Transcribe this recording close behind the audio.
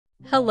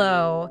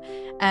Hello,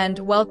 and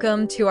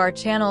welcome to our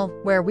channel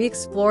where we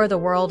explore the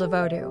world of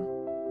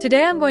Odoo.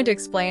 Today I'm going to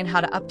explain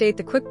how to update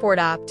the Quickboard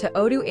app to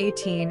Odoo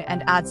 18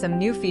 and add some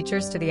new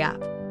features to the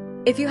app.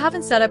 If you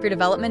haven't set up your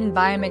development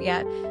environment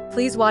yet,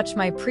 please watch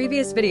my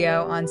previous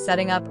video on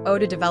setting up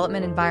Odoo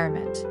development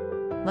environment.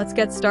 Let's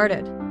get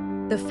started.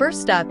 The first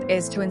step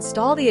is to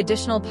install the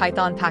additional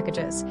Python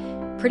packages,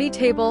 Pretty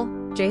Table,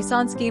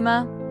 JSON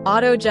Schema,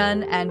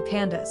 AutoGen, and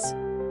Pandas.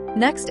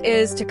 Next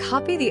is to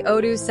copy the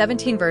Odoo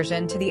 17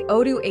 version to the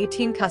Odoo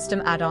 18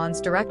 custom add-ons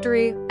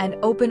directory and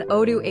open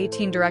Odoo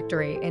 18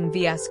 directory in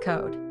VS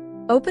Code.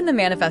 Open the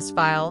manifest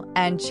file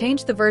and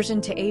change the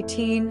version to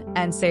 18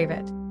 and save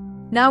it.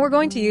 Now we're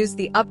going to use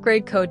the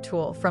upgrade code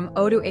tool from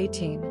Odoo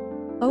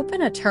 18.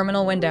 Open a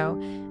terminal window,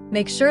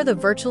 make sure the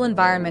virtual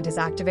environment is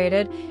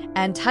activated,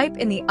 and type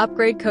in the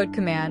upgrade code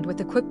command with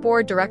the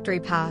Quickboard directory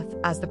path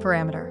as the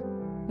parameter.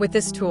 With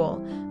this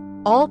tool,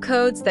 all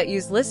codes that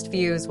use list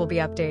views will be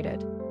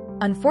updated.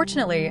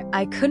 Unfortunately,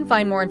 I couldn't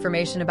find more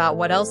information about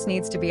what else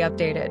needs to be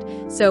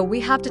updated, so we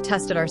have to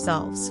test it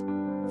ourselves.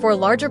 For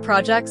larger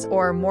projects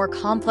or more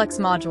complex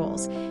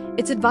modules,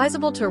 it's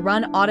advisable to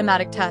run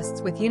automatic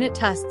tests with unit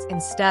tests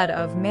instead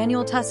of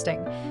manual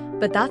testing,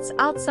 but that's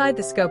outside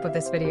the scope of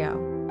this video.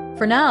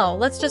 For now,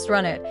 let's just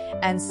run it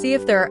and see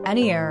if there are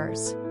any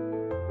errors.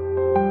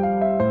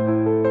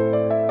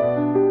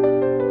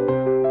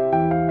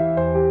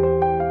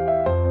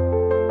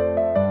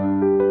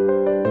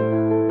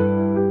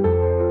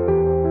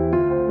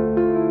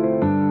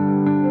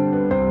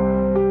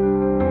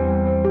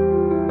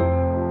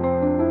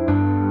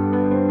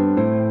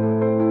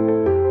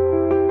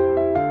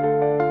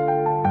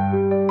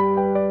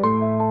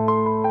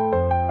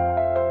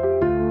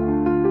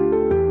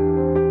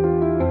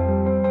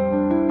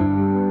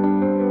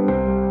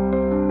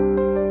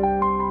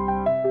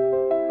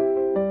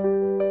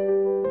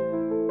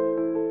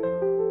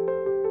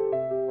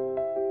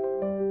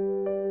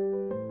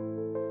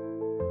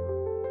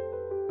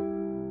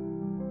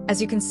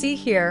 As you can see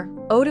here,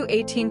 Odoo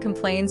 18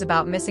 complains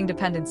about missing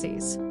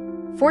dependencies.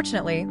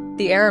 Fortunately,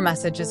 the error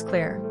message is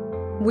clear.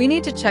 We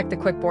need to check the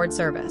Quickboard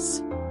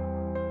service.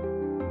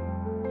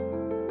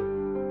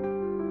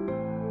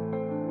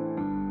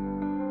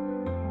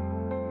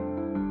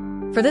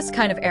 For this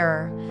kind of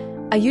error,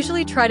 I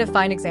usually try to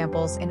find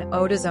examples in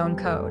Odoo's own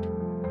code.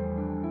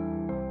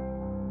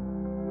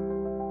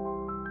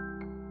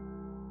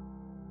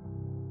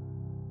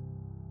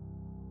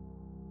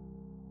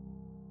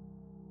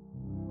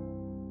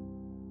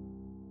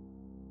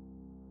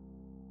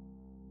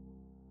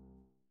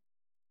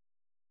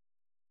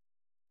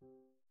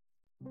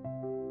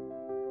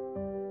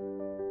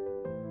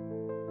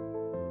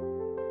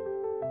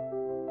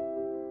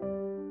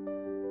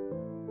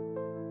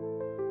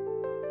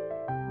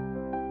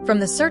 From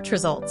the search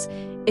results,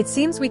 it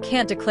seems we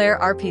can't declare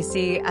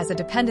RPC as a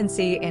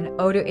dependency in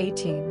Odoo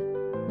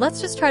 18. Let's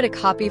just try to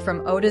copy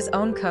from Odoo's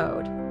own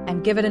code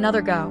and give it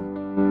another go.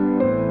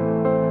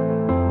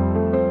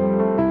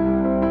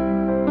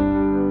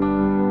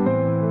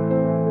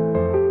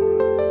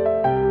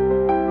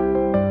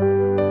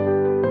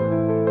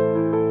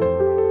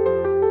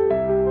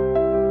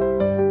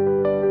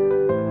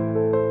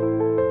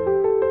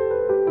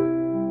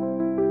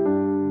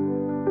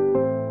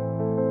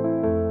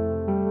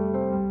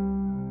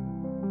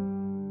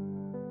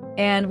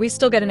 And we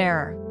still get an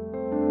error.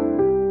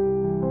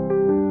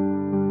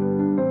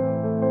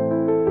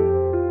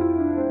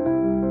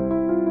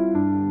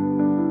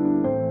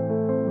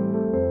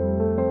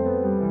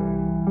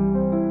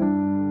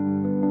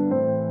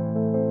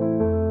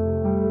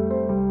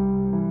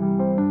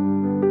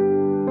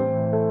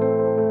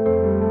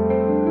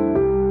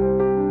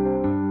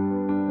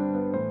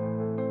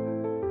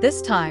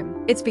 This time,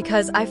 it's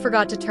because I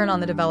forgot to turn on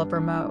the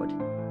developer mode.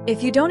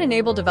 If you don't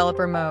enable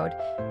developer mode,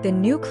 the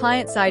new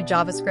client-side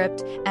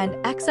JavaScript and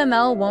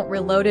XML won't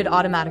reload it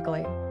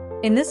automatically.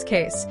 In this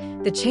case,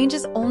 the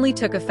changes only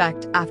took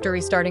effect after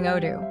restarting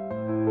Odoo.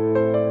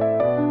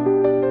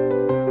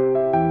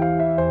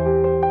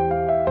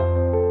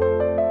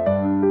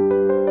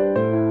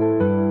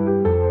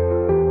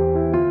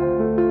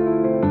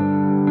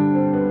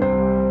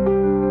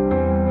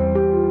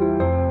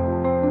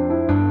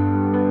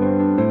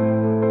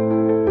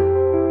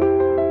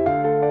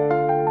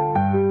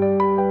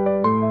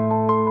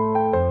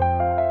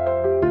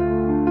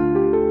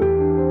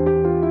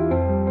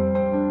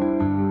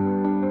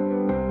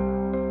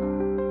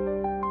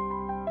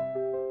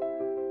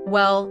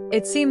 Well,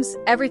 it seems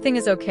everything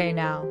is okay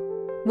now.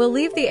 We'll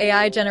leave the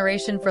AI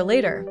generation for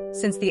later,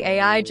 since the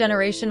AI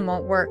generation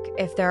won't work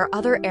if there are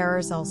other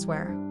errors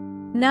elsewhere.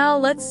 Now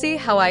let's see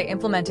how I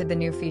implemented the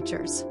new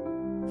features.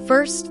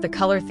 First, the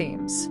color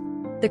themes.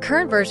 The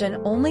current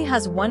version only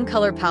has one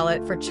color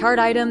palette for chart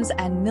items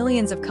and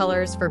millions of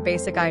colors for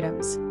basic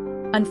items.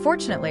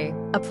 Unfortunately,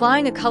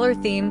 applying a color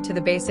theme to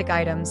the basic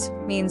items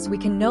means we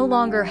can no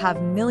longer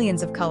have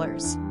millions of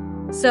colors.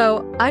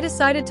 So, I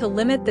decided to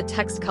limit the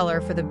text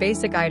color for the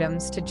basic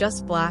items to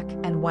just black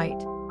and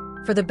white.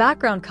 For the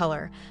background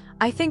color,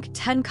 I think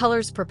 10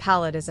 colors per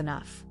palette is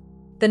enough.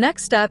 The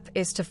next step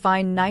is to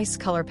find nice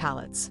color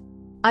palettes.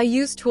 I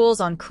use tools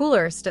on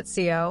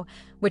coolers.co,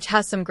 which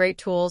has some great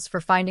tools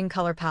for finding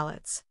color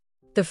palettes.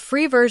 The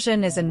free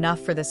version is enough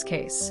for this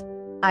case.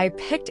 I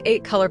picked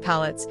 8 color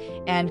palettes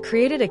and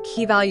created a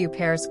key value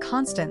pairs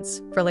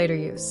constants for later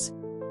use.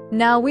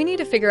 Now we need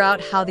to figure out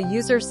how the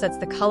user sets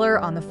the color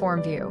on the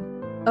form view.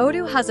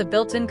 Odoo has a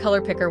built-in color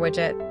picker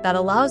widget that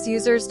allows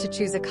users to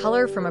choose a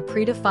color from a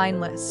predefined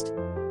list.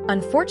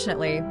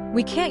 Unfortunately,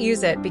 we can't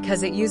use it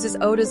because it uses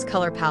Odoo's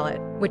color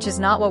palette, which is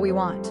not what we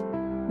want.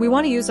 We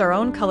want to use our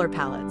own color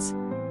palettes.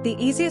 The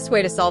easiest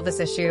way to solve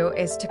this issue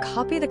is to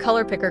copy the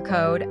color picker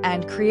code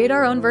and create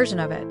our own version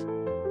of it.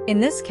 In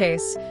this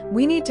case,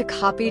 we need to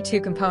copy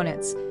 2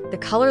 components, the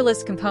color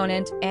list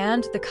component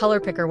and the color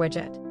picker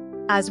widget.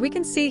 As we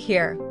can see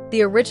here,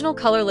 the original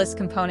color list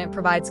component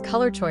provides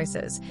color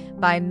choices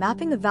by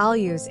mapping the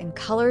values in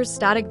colors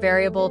static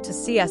variable to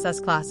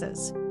CSS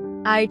classes.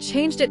 I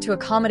changed it to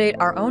accommodate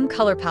our own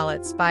color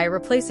palettes by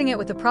replacing it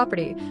with a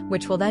property,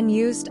 which will then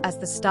used as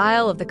the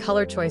style of the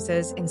color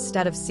choices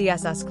instead of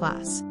CSS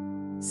class.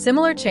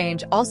 Similar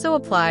change also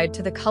applied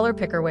to the color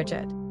picker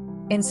widget.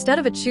 Instead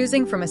of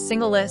choosing from a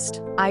single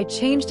list, I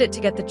changed it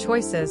to get the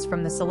choices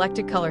from the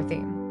selected color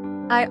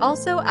theme. I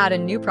also add a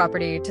new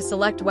property to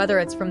select whether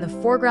it's from the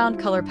foreground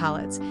color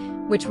palettes,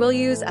 which we'll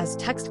use as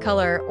text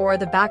color, or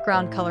the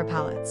background color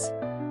palettes.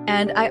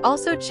 And I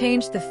also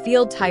changed the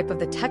field type of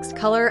the text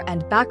color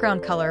and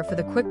background color for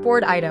the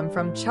Quickboard item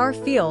from char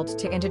field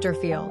to integer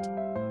field.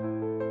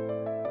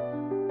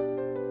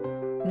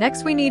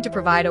 Next, we need to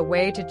provide a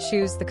way to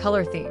choose the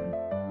color theme.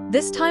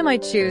 This time I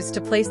choose to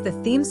place the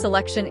theme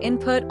selection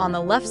input on the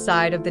left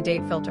side of the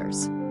date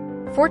filters.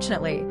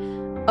 Fortunately,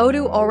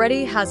 Odoo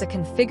already has a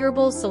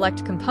configurable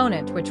select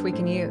component which we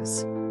can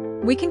use.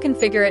 We can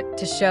configure it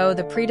to show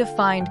the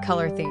predefined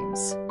color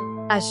themes.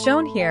 As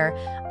shown here,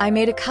 I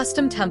made a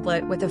custom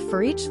template with a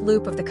for each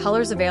loop of the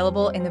colors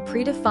available in the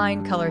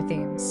predefined color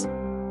themes.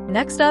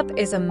 Next up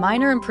is a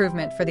minor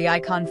improvement for the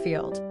icon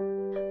field.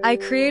 I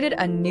created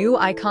a new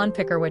icon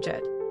picker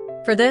widget.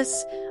 For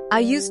this, I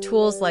used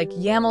tools like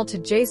YAML to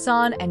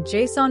JSON and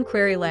JSON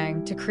query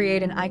lang to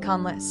create an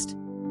icon list.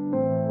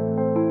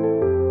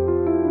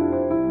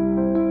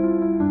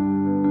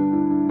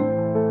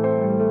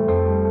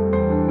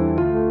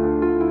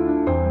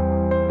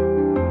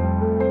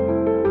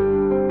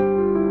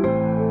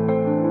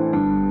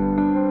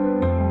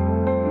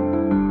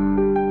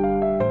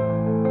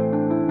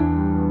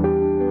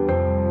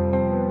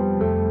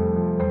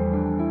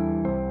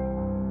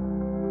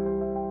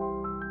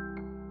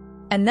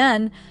 And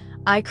then,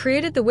 I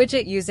created the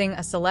widget using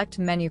a select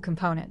menu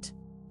component.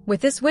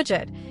 With this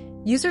widget,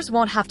 users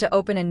won't have to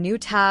open a new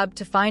tab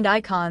to find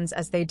icons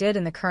as they did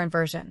in the current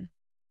version.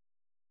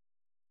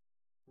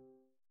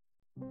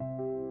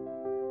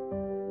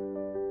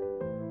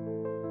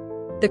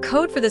 The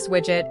code for this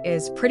widget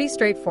is pretty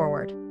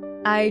straightforward.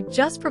 I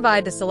just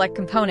provide the select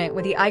component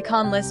with the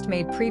icon list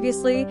made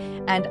previously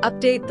and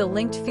update the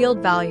linked field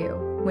value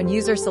when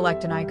users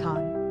select an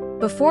icon.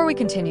 Before we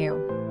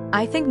continue,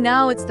 I think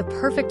now it's the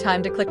perfect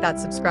time to click that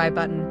subscribe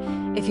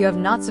button if you have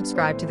not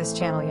subscribed to this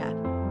channel yet.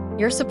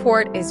 Your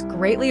support is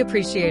greatly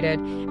appreciated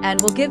and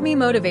will give me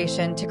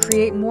motivation to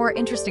create more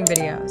interesting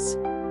videos.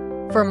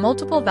 For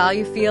multiple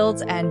value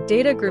fields and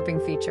data grouping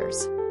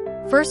features,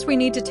 first we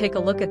need to take a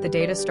look at the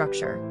data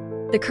structure.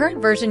 The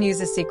current version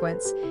uses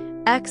sequence,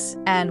 X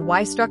and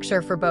Y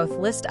structure for both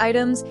list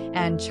items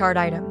and chart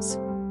items.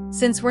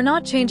 Since we're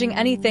not changing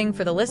anything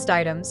for the list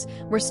items,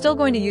 we're still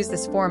going to use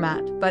this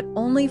format, but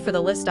only for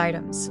the list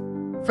items.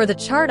 For the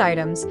chart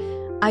items,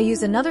 I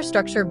use another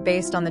structure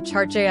based on the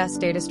Chart.js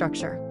data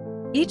structure.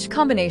 Each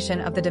combination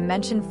of the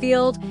dimension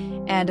field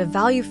and a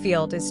value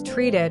field is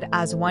treated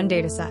as one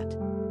dataset.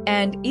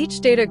 And each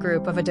data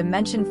group of a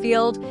dimension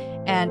field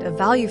and a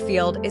value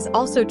field is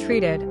also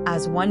treated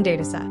as one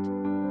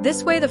dataset.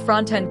 This way, the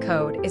front-end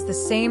code is the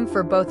same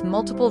for both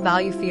multiple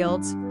value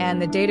fields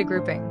and the data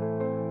grouping.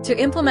 To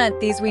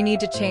implement these, we need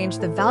to change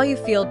the value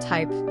field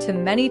type to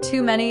many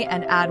to many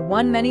and add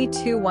one many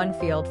to one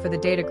field for the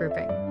data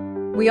grouping.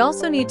 We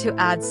also need to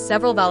add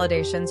several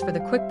validations for the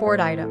Quickboard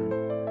item.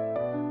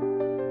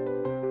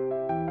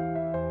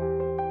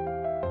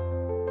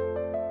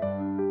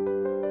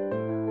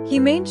 Key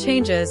main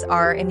changes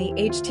are in the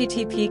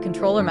HTTP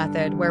controller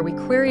method, where we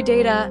query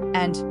data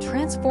and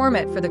transform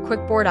it for the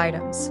Quickboard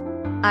items.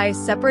 I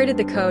separated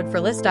the code for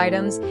list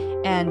items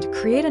and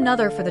create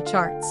another for the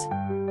charts.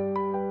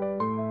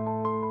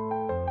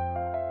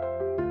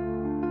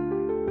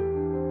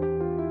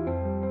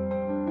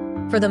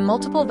 For the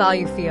multiple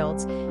value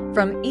fields,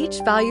 from each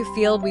value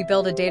field we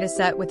build a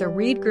dataset with a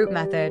read group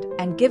method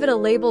and give it a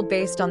label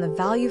based on the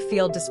value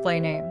field display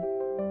name.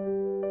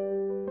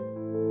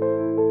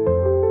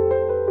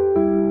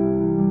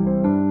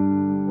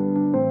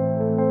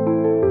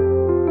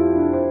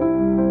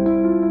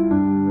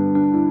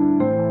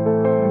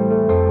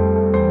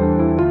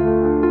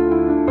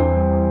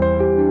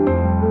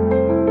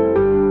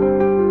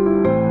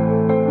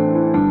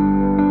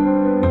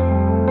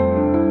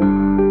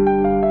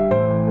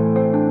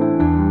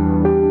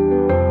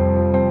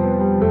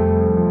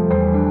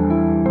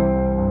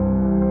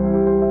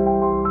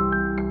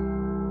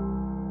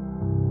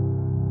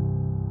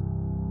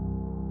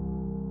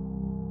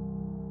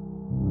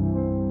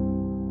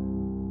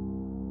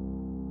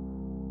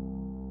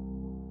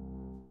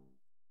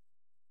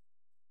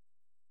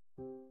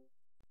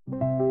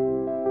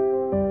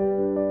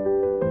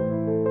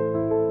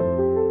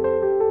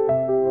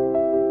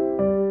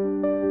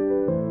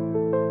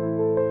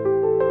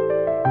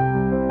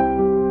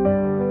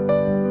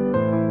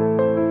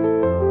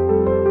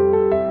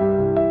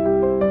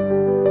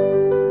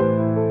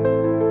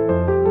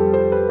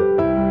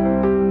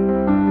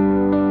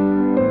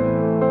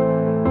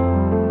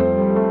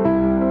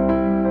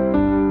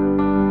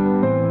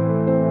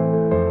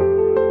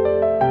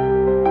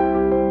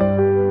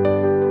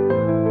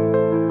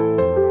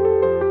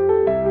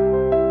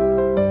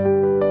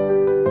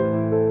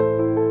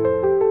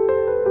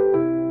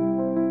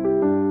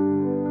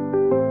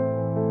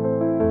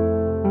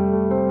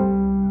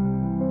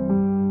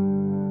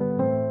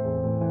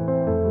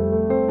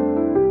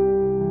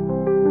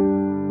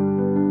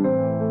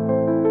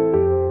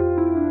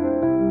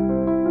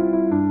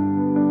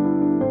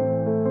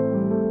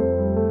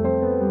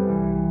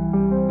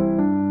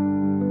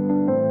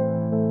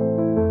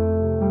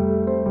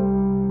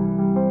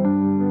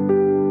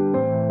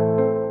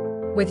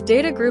 With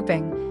data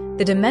grouping,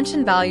 the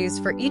dimension values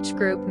for each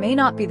group may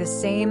not be the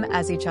same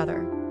as each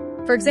other.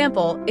 For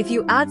example, if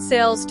you add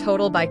sales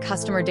total by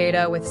customer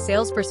data with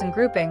salesperson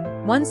grouping,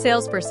 one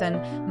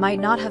salesperson might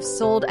not have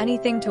sold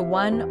anything to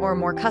one or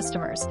more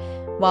customers,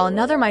 while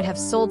another might have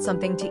sold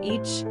something to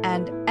each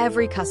and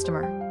every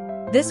customer.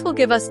 This will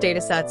give us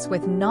datasets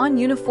with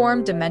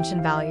non-uniform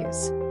dimension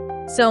values.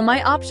 So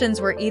my options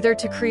were either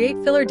to create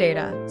filler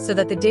data so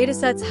that the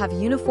datasets have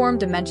uniform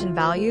dimension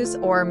values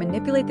or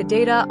manipulate the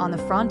data on the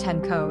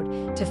front-end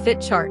code to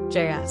fit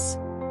Chart.js.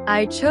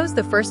 I chose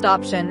the first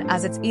option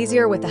as it's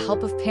easier with the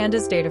help of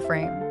Pandas data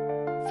frame.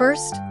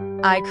 First,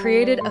 I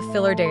created a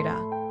filler data.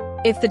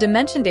 If the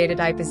dimension data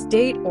type is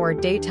date or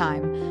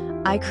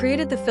datetime, I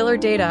created the filler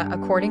data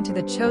according to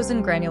the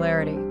chosen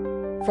granularity.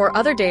 For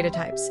other data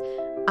types,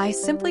 I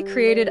simply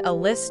created a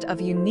list of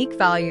unique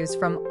values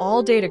from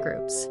all data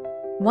groups.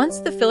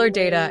 Once the filler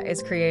data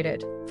is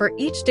created, for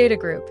each data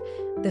group,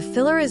 the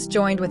filler is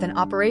joined with an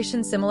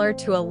operation similar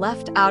to a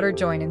left outer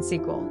join in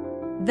SQL.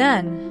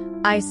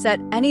 Then, I set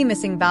any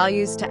missing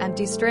values to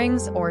empty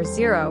strings or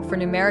 0 for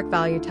numeric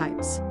value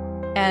types.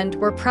 And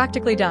we're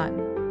practically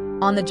done.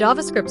 On the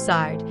JavaScript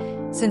side,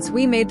 since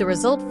we made the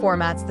result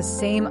formats the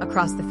same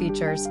across the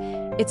features,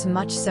 it's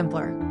much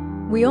simpler.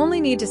 We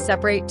only need to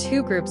separate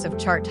two groups of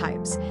chart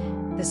types,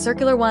 the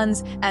circular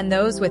ones and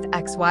those with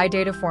XY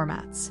data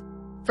formats.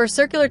 For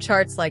circular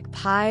charts like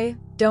pie,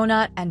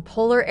 donut, and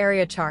polar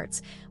area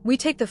charts, we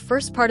take the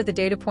first part of the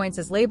data points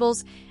as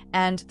labels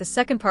and the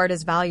second part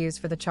as values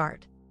for the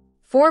chart.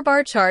 For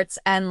bar charts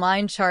and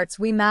line charts,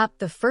 we map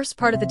the first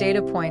part of the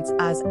data points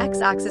as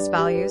x-axis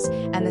values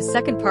and the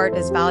second part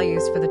as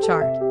values for the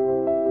chart.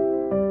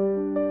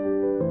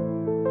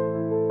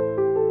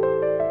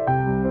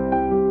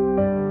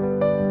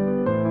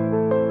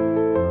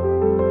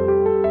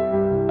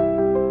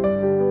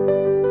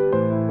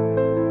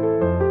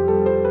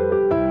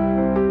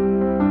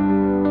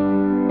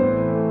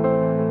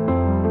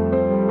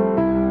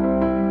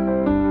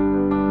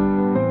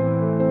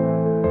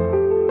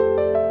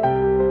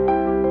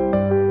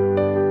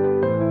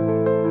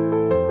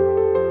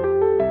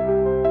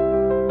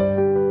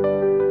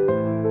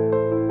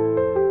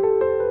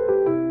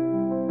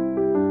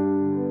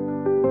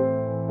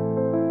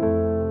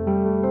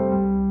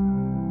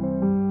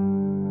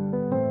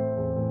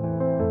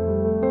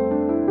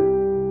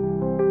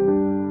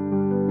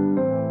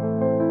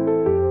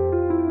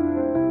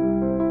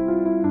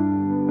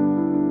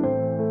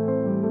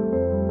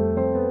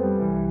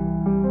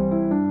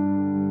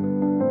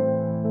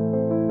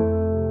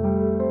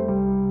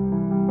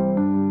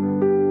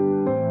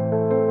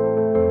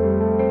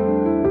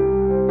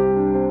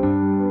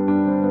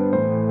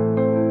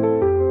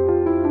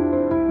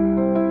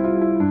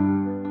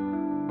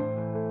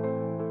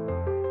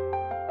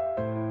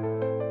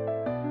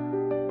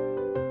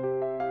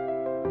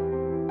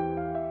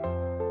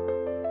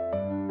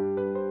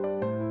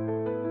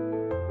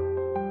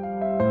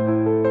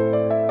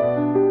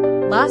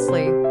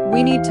 Lastly,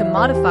 we need to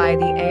modify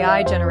the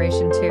AI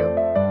generation too.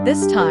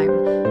 This time,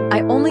 I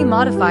only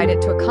modified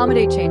it to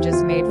accommodate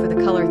changes made for the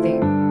color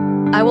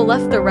theme. I will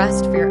left the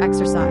rest for your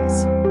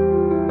exercise.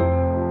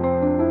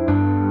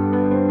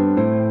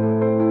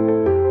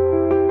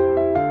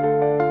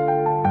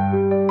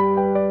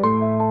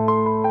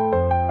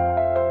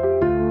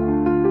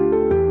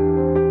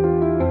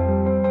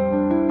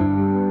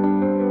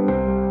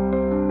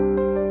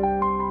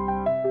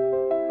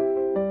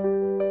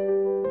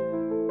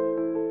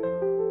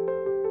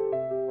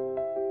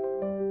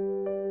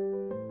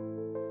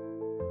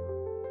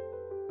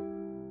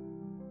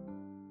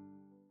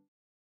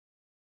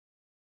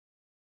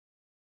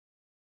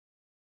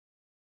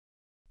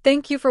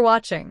 Thank you for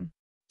watching.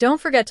 Don't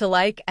forget to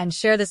like and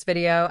share this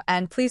video,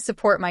 and please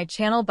support my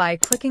channel by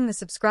clicking the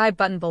subscribe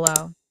button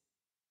below.